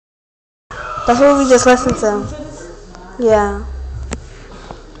That's what we just listened to. Yeah.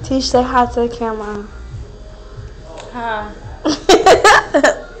 Teach say hi to the camera. Hi.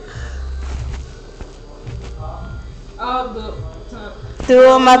 Oh,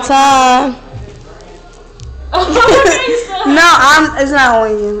 do it my time. No, it's not on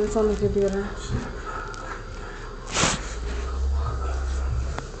you. It's on the computer.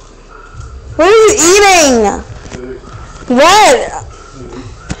 What are you eating? What?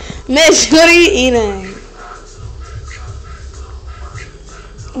 Mitch, what are you eating?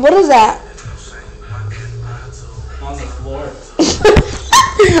 What is that? On the floor.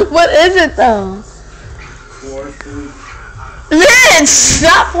 What is it though? Floor food. Mitch,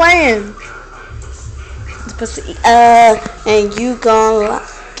 stop playing. It's supposed to eat, and you gonna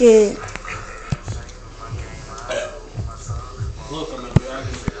like it. Look, I'm a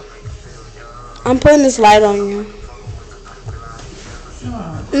dragon. I'm putting this light on you.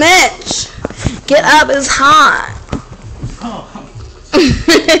 Mitch, get up, it's hot. Oh.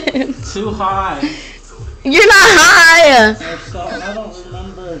 Too high. You're not high. I don't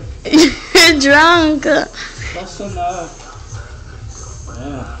remember. You're drunk. That's enough.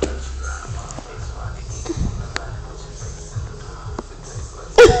 Yeah.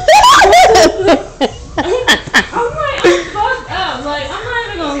 I'm fucked up. Like, I'm not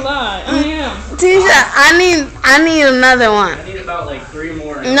even gonna lie. I am. Tisha, I need another one. I need about like 3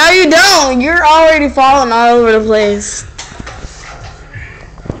 more. No, you don't. You're already falling all over the place.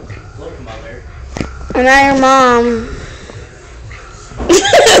 Look, mother. And now your mom.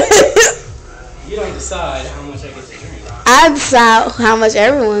 You don't decide how much I get to drink. I decide how much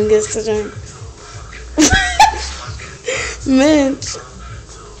everyone gets to drink. Mitch.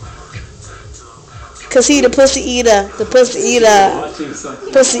 Cause he the pussy eater. The pussy eater.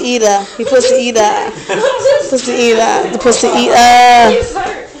 Pussy eater. He pussy eater. Pussy eater. The pussy eater.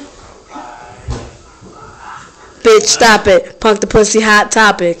 Bitch, stop it. Punk the pussy hot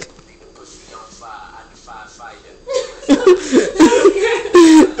topic.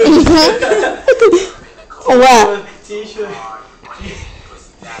 What?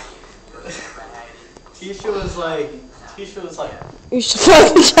 Tisha was like, You should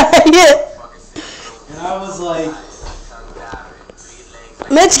fucking try it. and I was like,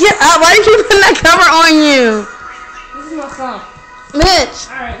 Mitch, get up. Why do you keep putting that cover on you? This is my song. Mitch,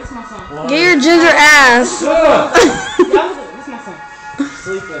 Alright, this is my song. get your ginger ass. This is my song.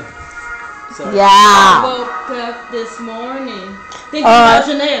 sleeping. So, I Yeah. woke up this morning thinking about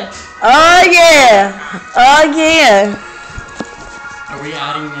Janelle. Oh, yeah. Oh, yeah. are we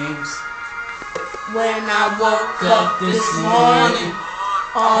adding names? When I woke up this morning,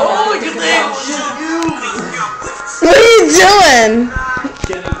 Oh, look at that! What are you doing?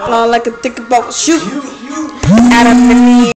 All I can think about shoot. Adam and me.